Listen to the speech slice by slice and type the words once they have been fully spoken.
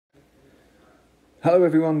Hello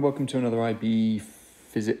everyone, welcome to another IB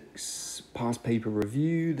Physics past paper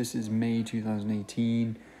review. This is May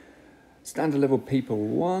 2018, standard level paper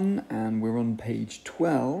 1, and we're on page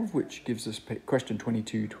 12, which gives us question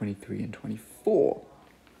 22, 23, and 24.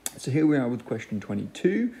 So here we are with question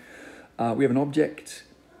 22. We have an object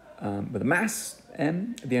with a mass,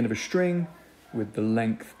 m, at the end of a string with the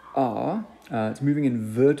length r. It's moving in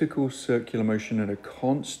vertical circular motion at a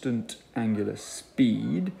constant angular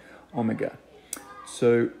speed, omega.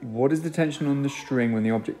 So what is the tension on the string when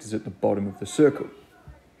the object is at the bottom of the circle?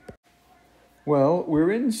 Well,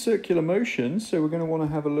 we're in circular motion, so we're going to want to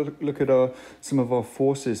have a look at some of our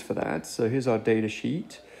forces for that. So here's our data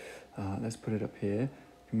sheet. Let's put it up here.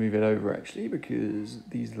 Move it over actually, because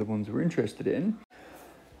these are the ones we're interested in.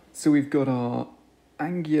 So we've got our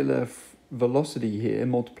angular velocity here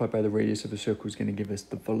multiplied by the radius of the circle is going to give us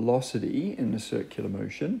the velocity in the circular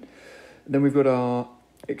motion. Then we've got our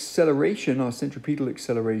acceleration, our centripetal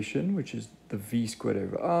acceleration, which is the v squared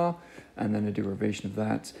over r, and then a derivation of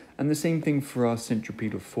that. And the same thing for our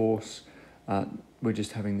centripetal force. We're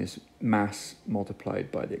just having this mass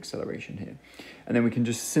multiplied by the acceleration here. And then we can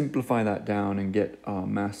just simplify that down and get our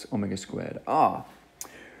mass omega squared r.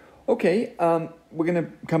 Okay, we're going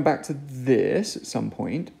to come back to this at some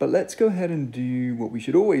point, but let's go ahead and do what we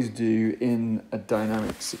should always do in a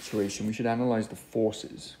dynamic situation. We should analyze the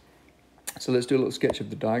forces. So let's do a little sketch of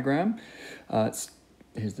the diagram.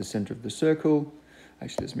 Here's the center of the circle.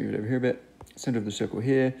 Actually, let's move it over here a bit. Center of the circle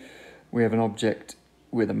here. We have an object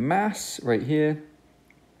with a mass right here,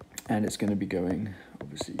 and it's going to be going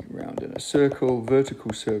obviously around in a circle,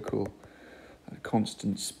 vertical circle, at a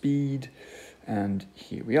constant speed. And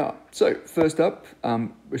here we are. So first up,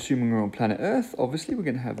 assuming we're on planet Earth, obviously we're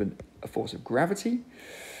going to have a force of gravity.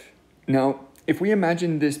 Now, if we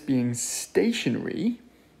imagine this being stationary,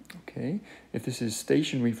 okay, if this is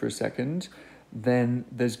stationary for a second, then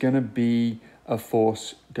there's going to be a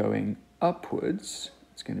force going upwards.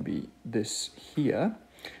 It's going to be this here,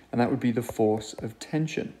 and that would be the force of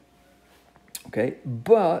tension. Okay,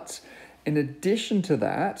 but in addition to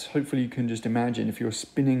that, hopefully you can just imagine if you're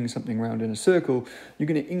spinning something around in a circle, you're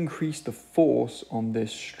going to increase the force on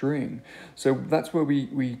this string. So that's where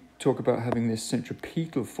we talk about having this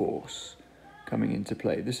centripetal force coming into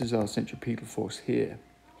play. This is our centripetal force here.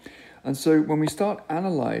 And so when we start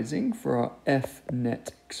analyzing for our F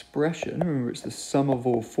net expression, remember it's the sum of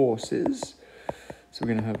all forces. So we're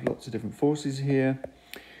going to have lots of different forces here.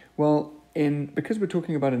 Well, because we're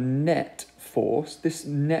talking about a net force, this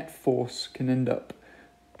net force can end up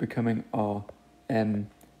becoming our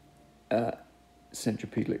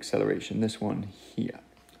centripetal acceleration, this one here.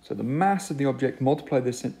 So the mass of the object multiplied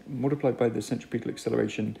by the centripetal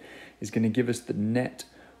acceleration is going to give us the net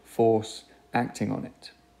force acting on it.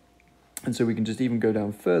 And so we can just even go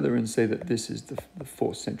down further and say that this is the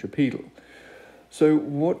force centripetal. So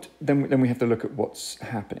then we have to look at what's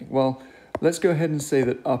happening. Well, let's go ahead and say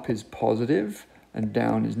that up is positive and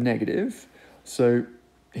down is negative. So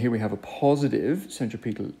here we have a positive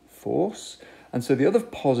centripetal force. And so the other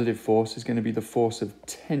positive force is going to be the force of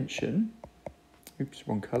tension. Oops,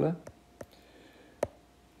 wrong color.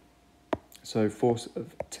 So force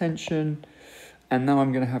of tension. And now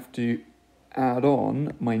I'm going to have to add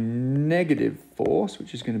on my negative force,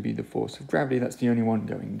 which is going to be the force of gravity. That's the only one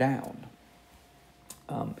going down.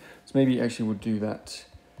 So maybe actually we'll do that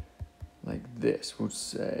like this. We'll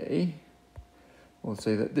say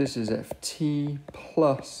that this is Ft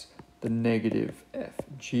plus the negative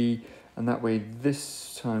Fg, and that way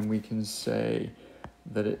this time we can say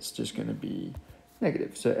that it's just going to be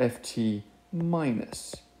negative. So Ft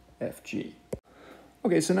minus Fg.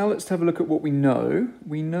 Okay, so now let's have a look at what we know.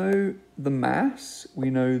 We know the mass, we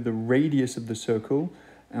know the radius of the circle,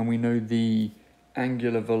 and we know the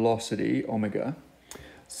angular velocity, omega.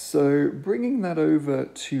 So bringing that over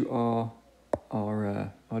to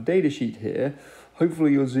our data sheet here,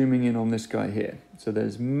 hopefully you're zooming in on this guy here. So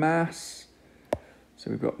there's mass, so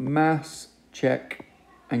we've got mass, check,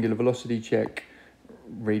 angular velocity, check,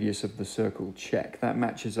 radius of the circle, check. That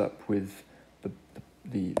matches up with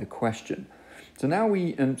the question. So now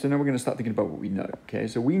we're going to start thinking about what we know. Okay,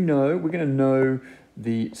 so we're going to know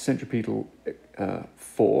the centripetal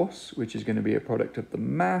force, which is going to be a product of the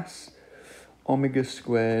mass, omega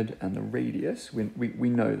squared, and the radius. We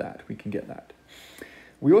know that, we can get that.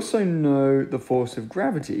 We also know the force of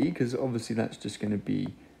gravity, because obviously that's just going to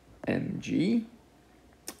be mg.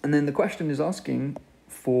 And then the question is asking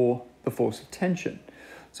for the force of tension.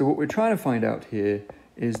 So what we're trying to find out here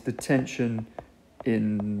is the tension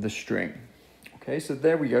in the string. Okay, so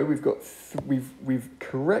there we go. We've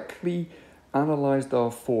correctly analyzed our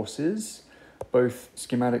forces. both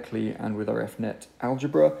schematically and with our FNet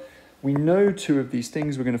algebra. We know two of these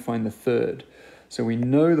things, we're going to find the third. So we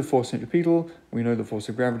know the force centripetal, we know the force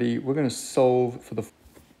of gravity, we're going to solve for the...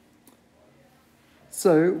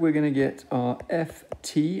 So we're going to get our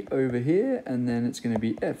Ft over here, and then it's going to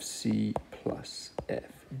be Fc plus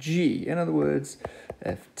Fg. In other words,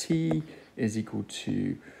 Ft is equal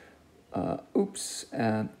to,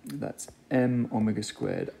 that's m omega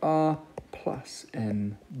squared r plus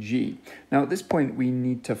mg. Now at this point we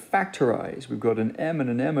need to factorize. We've got an m and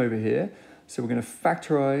an m over here, so we're going to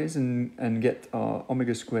factorize and get our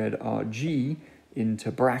omega squared rg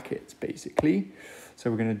into brackets basically. So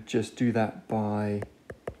we're going to just do that by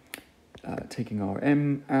taking our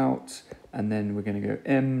m out, and then we're going to go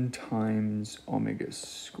m times omega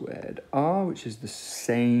squared r, which is the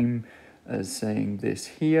same as saying this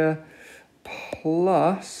here,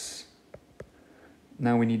 plus,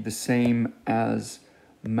 now we need the same as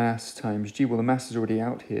mass times g. Well, the mass is already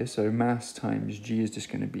out here, so mass times g is just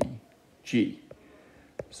going to be g.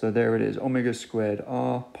 So there it is, omega squared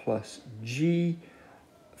r plus g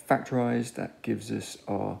factorized. That gives us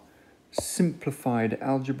our simplified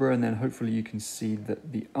algebra, and then hopefully you can see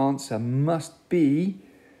that the answer must be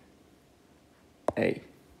A.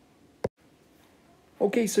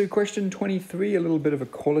 Okay, so question 23, a little bit of a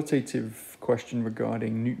qualitative question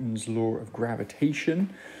regarding Newton's law of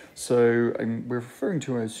gravitation. So we're referring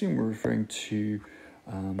to, I assume we're referring to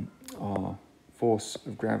our force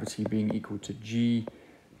of gravity being equal to G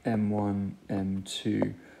m1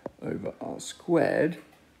 m2 over r squared.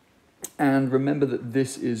 And remember that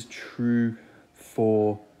this is true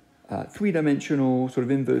for three-dimensional sort of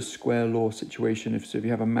inverse square law situation. If you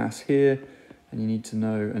have a mass here and you need to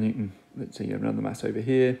know, and let's say you have another mass over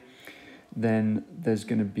here, then there's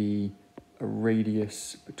going to be a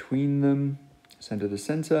radius between them, center to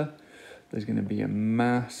center. There's going to be a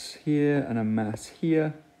mass here and a mass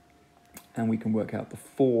here, and we can work out the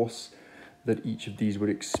force that each of these would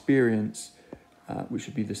experience, which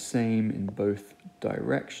would be the same in both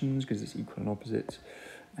directions because it's equal and opposite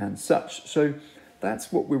and such. So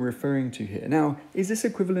that's what we're referring to here. Now, is this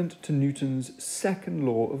equivalent to Newton's second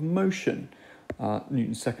law of motion?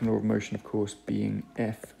 Newton's second law of motion, of course, being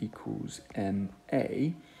F equals ma.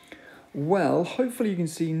 Well, hopefully you can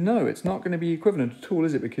see, no, it's not going to be equivalent at all,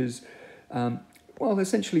 is it? Because, well,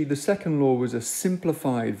 essentially the second law was a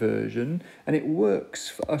simplified version, and it works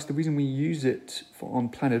for us. The reason we use it on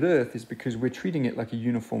planet Earth is because we're treating it like a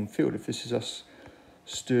uniform field. If this is us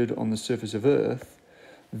stood on the surface of Earth,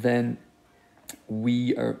 then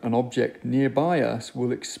an object nearby us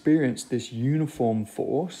will experience this uniform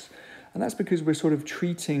force, and that's because we're sort of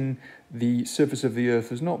treating the surface of the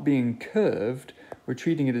Earth as not being curved, we're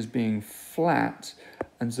treating it as being flat,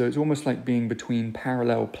 and so it's almost like being between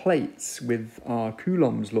parallel plates with our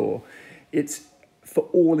Coulomb's law. It's, for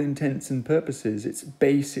all intents and purposes, it's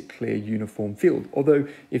basically a uniform field. Although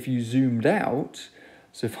if you zoomed out,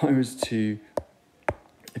 so if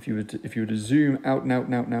you were to zoom out and out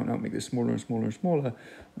and out and out and out, make this smaller and smaller and smaller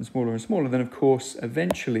and smaller and smaller, then of course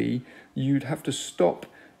eventually you'd have to stop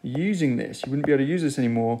using this. You wouldn't be able to use this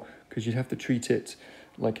anymore because you'd have to treat it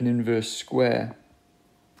like an inverse square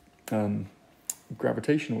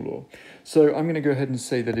gravitational law. So I'm going to go ahead and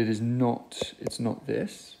say that it's not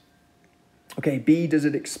this. Okay, B, does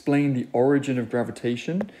it explain the origin of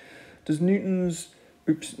gravitation? Does Newton's,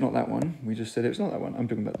 oops, not that one. We just said it's not that one. I'm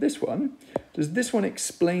talking about this one. Does this one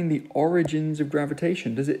explain the origins of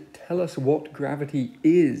gravitation? Does it tell us what gravity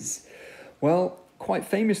is? Well, quite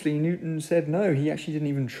famously, Newton said no. He actually didn't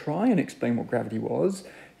even try and explain what gravity was.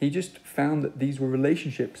 He just found that these were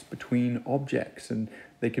relationships between objects, and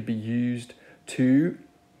they could be used to,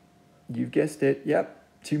 you've guessed it, yep,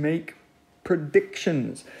 to make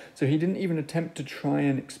predictions. So he didn't even attempt to try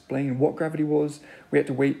and explain what gravity was. We had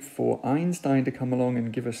to wait for Einstein to come along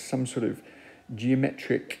and give us some sort of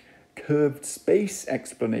geometric curved space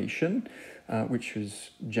explanation, which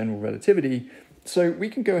was general relativity. So we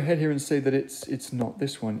can go ahead here and say that it's not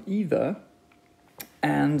this one either.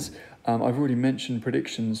 And I've already mentioned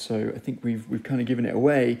predictions, so I think we've kind of given it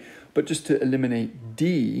away. But just to eliminate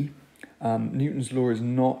D, Newton's law is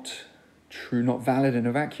not true, not valid in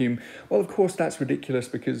a vacuum. Well, of course, that's ridiculous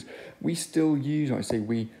because we still use, I say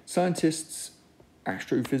we, scientists,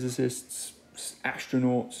 astrophysicists,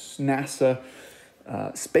 astronauts, NASA,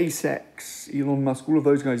 SpaceX, Elon Musk, all of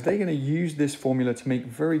those guys, they're going to use this formula to make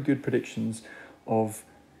very good predictions of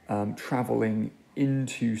traveling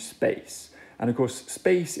into space. And of course,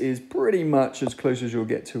 space is pretty much as close as you'll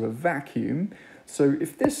get to a vacuum. So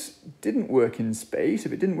if this didn't work in space,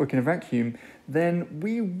 if it didn't work in a vacuum, then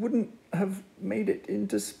we wouldn't have made it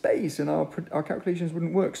into space and our calculations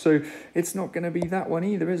wouldn't work. So it's not going to be that one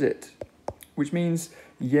either, is it? Which means,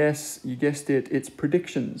 yes, you guessed it, it's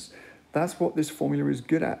predictions. That's what this formula is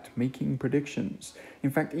good at, making predictions.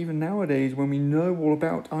 In fact, even nowadays, when we know all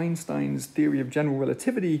about Einstein's theory of general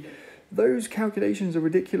relativity, those calculations are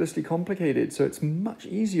ridiculously complicated. So it's much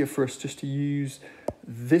easier for us just to use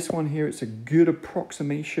this one here. It's a good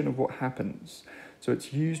approximation of what happens. So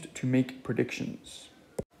it's used to make predictions.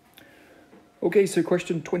 Okay, so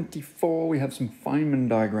question 24, we have some Feynman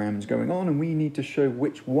diagrams going on and we need to show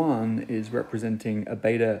which one is representing a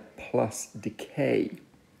beta plus decay.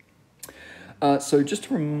 So just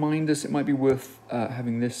to remind us, it might be worth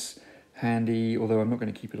having this handy, although I'm not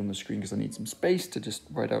going to keep it on the screen because I need some space to just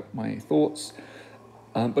write out my thoughts.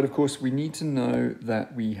 But of course, we need to know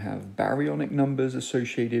that we have baryonic numbers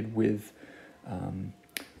associated with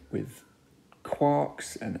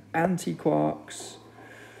quarks and antiquarks.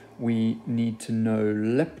 We need to know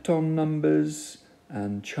lepton numbers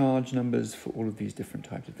and charge numbers for all of these different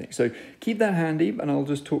types of things. So keep that handy, and I'll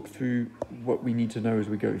just talk through what we need to know as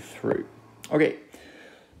we go through. Okay,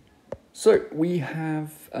 so we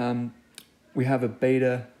have a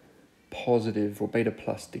beta positive or beta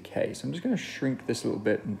plus decay. So I'm just going to shrink this a little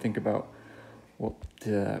bit and think about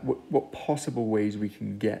what possible ways we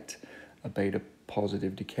can get a beta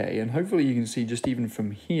positive decay. And hopefully you can see just even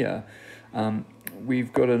from here,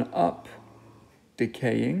 we've got an up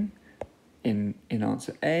decaying in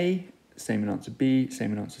answer A, same in answer B,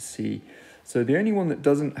 same in answer C. So the only one that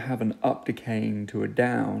doesn't have an up decaying to a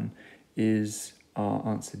down is our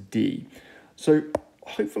answer D. So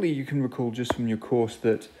hopefully you can recall just from your course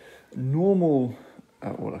that normal,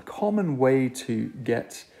 or a common way to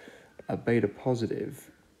get a beta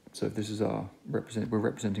positive, so if this is we're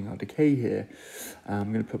representing our decay here,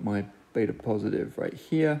 I'm going to put my beta positive right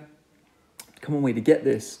here. The common way to get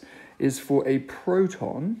this is for a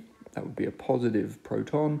proton, that would be a positive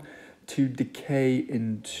proton, to decay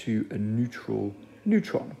into a neutral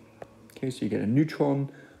neutron. Okay, so you get a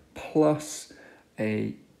neutron plus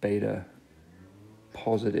a beta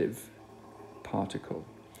positive particle.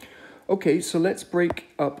 Okay, so let's break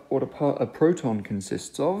up what a proton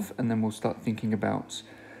consists of, and then we'll start thinking about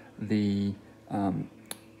we're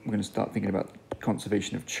going to start thinking about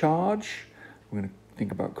conservation of charge. We're going to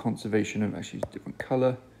think about conservation of, actually a different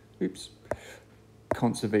color,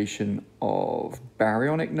 conservation of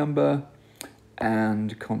baryonic number,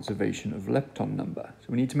 and conservation of lepton number. So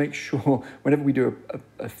we need to make sure whenever we do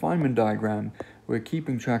a Feynman diagram, we're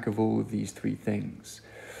keeping track of all of these three things.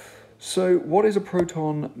 So what is a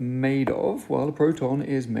proton made of? Well, a proton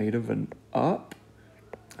is made of an up,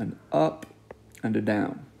 and a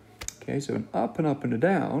down. Okay, so an up, and a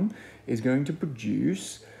down is going to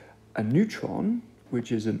produce a neutron,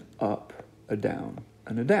 which is an up, a down,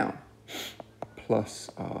 and a down, plus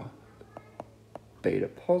our beta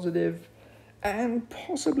positive, and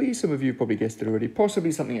possibly, some of you probably guessed it already,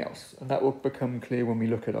 possibly something else. And that will become clear when we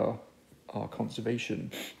look at our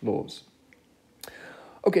conservation laws.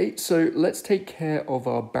 Okay, so let's take care of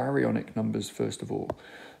our baryonic numbers first of all.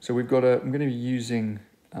 So we've got I'm going to be using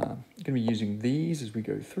these as we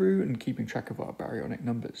go through and keeping track of our baryonic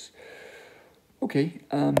numbers. Okay,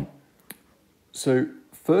 so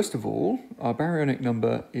first of all, our baryonic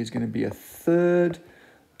number is going to be a third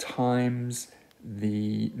times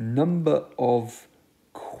the number of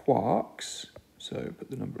quarks, so put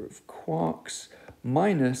the number of quarks,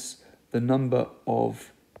 minus the number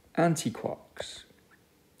of antiquarks.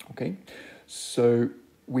 Okay, so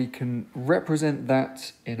we can represent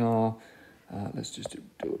that in our, let's just do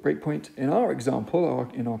a breakpoint. In our example,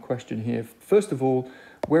 in our question here, first of all,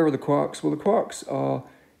 where are the quarks? Well, the quarks are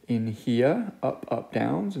in here, up,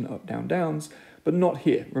 downs, and up, downs, but not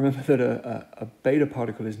here. Remember that a beta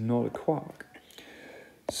particle is not a quark.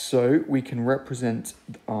 So we can represent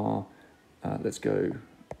our, let's go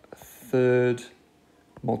a third,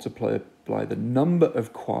 multiply by the number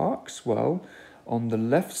of quarks. Well, on the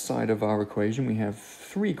left side of our equation, we have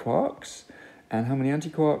 3 quarks, and how many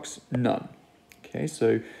antiquarks? None. Okay,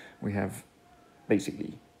 so we have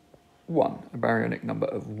basically 1, a baryonic number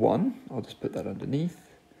of 1. I'll just put that underneath.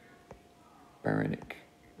 Baryonic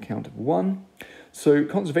count of 1. So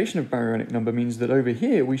conservation of baryonic number means that over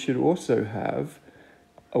here we should also have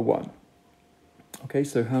a 1. Okay,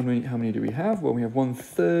 so how many do we have? Well, we have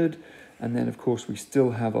 1/3, and then of course we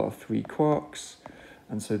still have our 3 quarks,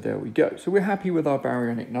 and so there we go. So we're happy with our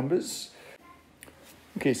baryonic numbers.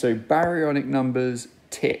 Okay, so baryonic numbers,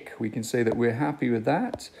 tick. We can say that we're happy with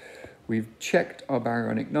that. We've checked our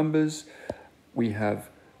baryonic numbers. We have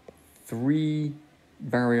three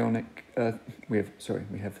baryonic, we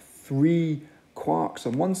have three quarks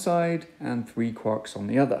on one side and three quarks on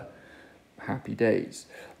the other. Happy days.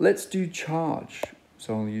 Let's do charge.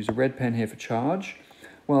 So I'll use a red pen here for charge.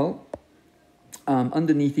 Well,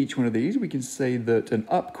 underneath each one of these, we can say that an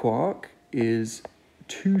up quark is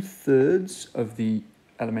 2/3 of the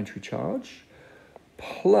elementary charge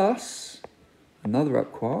plus another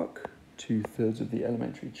up quark, 2/3 of the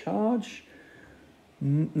elementary charge.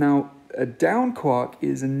 Now, a down quark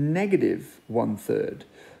is a negative 1/3.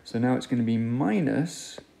 So now it's going to be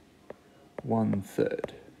minus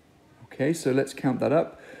 1/3. Okay, so let's count that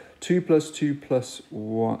up. 2 plus 2 plus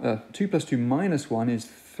 1, 2 plus 2 minus 1 is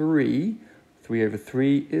 3. 3 over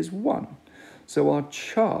 3 is 1. So our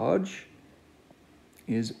charge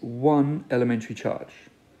is 1 elementary charge.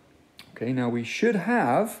 Okay, now we should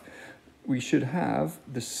have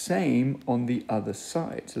the same on the other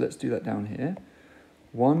side. So let's do that down here.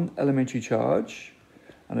 1 elementary charge.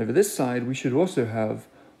 And over this side, we should also have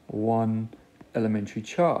 1 elementary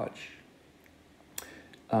charge.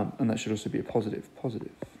 And that should also be a positive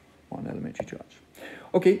 1 elementary charge.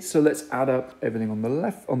 Okay, so let's add up everything on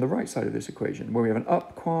the right side of this equation, where we have an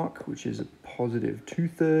up quark, which is a positive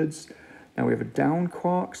 2/3. Now we have a down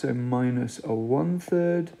quark, so minus a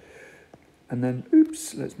 1/3. And then,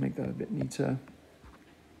 oops, let's make that a bit neater.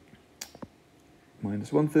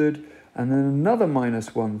 Minus 1/3. And then another minus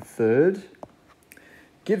 1/3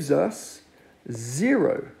 gives us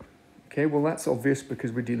 0. Okay, well, that's obvious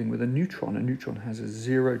because we're dealing with a neutron. A neutron has a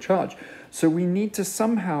 0 charge. So we need to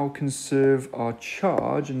somehow conserve our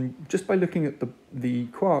charge. And just by looking at the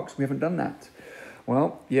quarks, we haven't done that.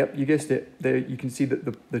 Well, yep, you guessed it. There you can see that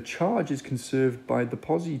the charge is conserved by the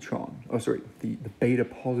positron. Oh, sorry, the beta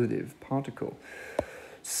positive particle.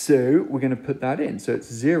 So we're going to put that in. So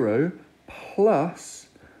it's 0 plus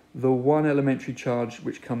the 1 elementary charge,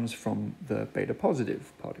 which comes from the beta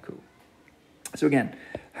positive particle. So again,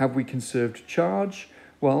 have we conserved charge?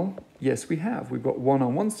 Well, yes, we have. We've got 1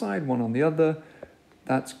 on one side, 1 on the other.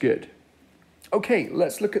 That's good. Okay,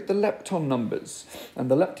 let's look at the lepton numbers. And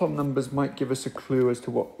the lepton numbers might give us a clue as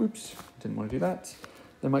to what, oops, didn't want to do that.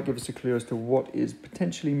 They might give us a clue as to what is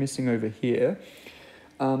potentially missing over here.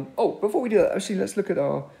 Before we do that, actually, let's look at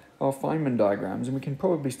our Feynman diagrams, and we can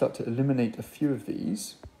probably start to eliminate a few of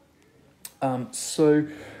these. So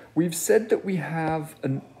we've said that we have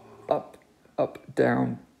an up,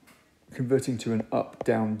 down, converting to an up,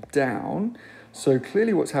 down, down. So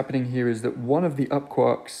clearly what's happening here is that one of the up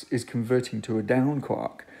quarks is converting to a down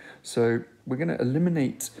quark. So we're going to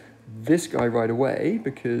eliminate this guy right away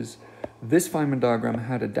because this Feynman diagram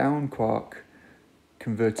had a down quark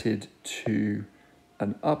converted to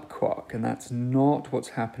an up quark, and that's not what's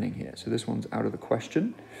happening here. So this one's out of the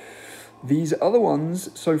question. These other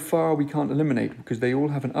ones, so far, we can't eliminate because they all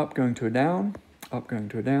have an up going to a down, up going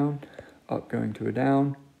to a down, up going to a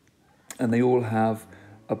down, and they all have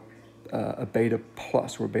a beta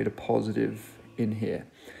plus or a beta positive in here.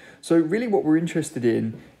 So really what we're interested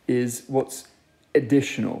in is what's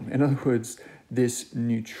additional. In other words, this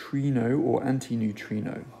neutrino or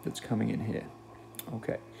antineutrino that's coming in here.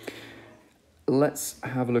 Okay. Let's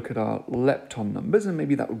have a look at our lepton numbers, and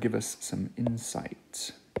maybe that will give us some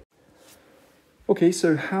insight. Okay,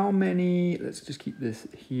 so how many, let's just keep this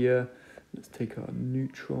here. Let's take our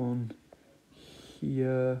neutron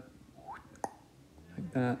here,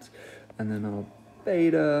 like that, and then our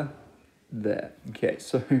beta there. Okay,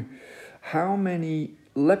 so how many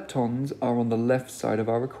leptons are on the left side of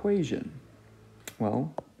our equation?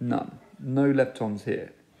 Well, none. No leptons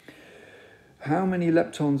here. How many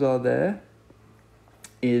leptons are there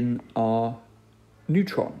in our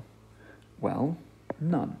neutron? Well,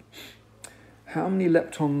 none. How many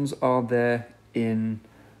leptons are there in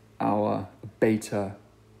our beta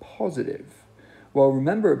positive? Well,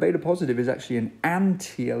 remember, a beta positive is actually an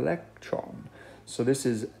anti-electron. So this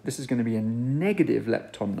is going to be a negative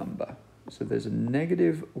lepton number. So there's a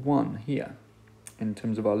 -1 here in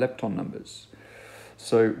terms of our lepton numbers.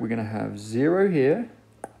 So we're going to have 0 here.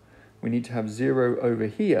 We need to have 0 over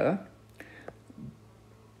here.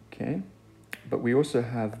 Okay. But we also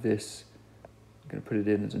have this, I'm going to put it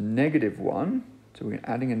in as a -1. So we're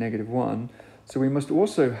adding a -1. So we must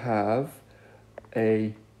also have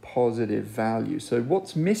a positive value. So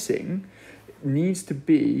what's missing needs to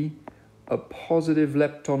be a positive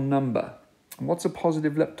lepton number. And what's a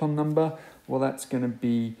positive lepton number? Well, that's going to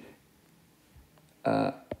be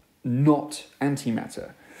not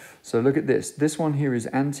antimatter. So look at this. This one here is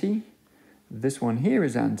anti. This one here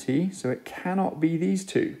is anti. So it cannot be these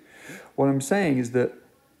two. What I'm saying is that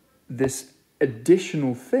this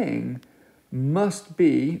additional thing must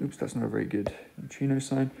be, oops, that's not a very good neutrino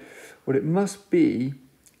sign. What it must be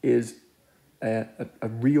is a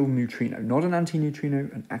real neutrino, not an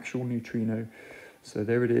antineutrino, an actual neutrino. So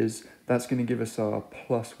there it is. That's going to give us our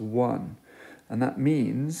 +1. And that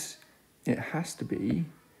means it has to be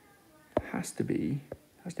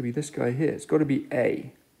this guy here. It's got to be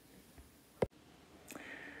A.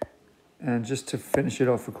 And just to finish it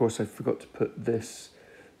off, of course, I forgot to put this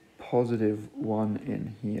 +1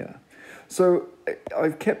 in here. So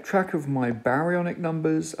I've kept track of my baryonic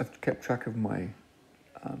numbers. I've kept track of my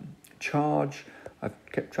charge. I've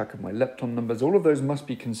kept track of my lepton numbers. All of those must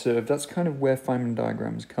be conserved. That's kind of where Feynman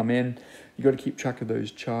diagrams come in. You've got to keep track of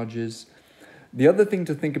those charges. The other thing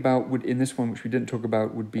to think about in this one, which we didn't talk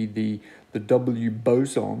about, would be the W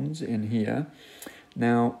bosons in here.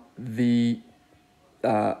 Now, this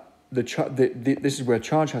is where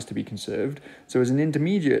charge has to be conserved. So as an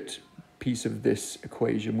intermediate piece of this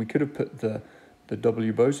equation, we could have put the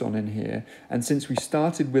W boson in here. And since we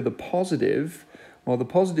started with a positive, well, the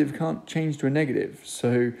positive can't change to a negative.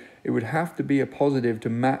 So it would have to be a positive to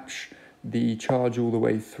match the charge all the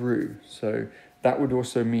way through. So that would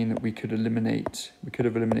also mean that we could have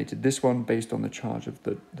eliminated this one based on the charge of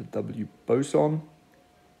the W boson.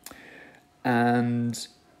 And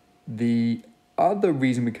the other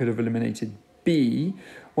reason we could have eliminated B,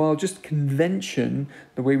 well, just convention,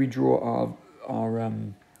 the way we draw our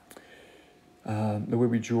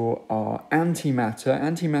antimatter.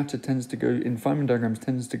 Antimatter tends to go, in Feynman diagrams,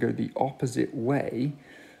 tends to go the opposite way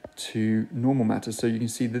to normal matter. So you can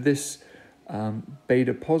see that this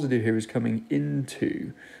beta positive here is coming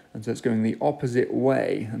into, and so it's going the opposite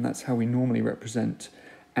way, and that's how we normally represent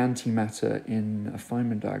antimatter in a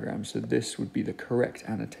Feynman diagram. So this would be the correct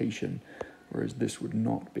annotation, whereas this would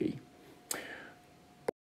not be.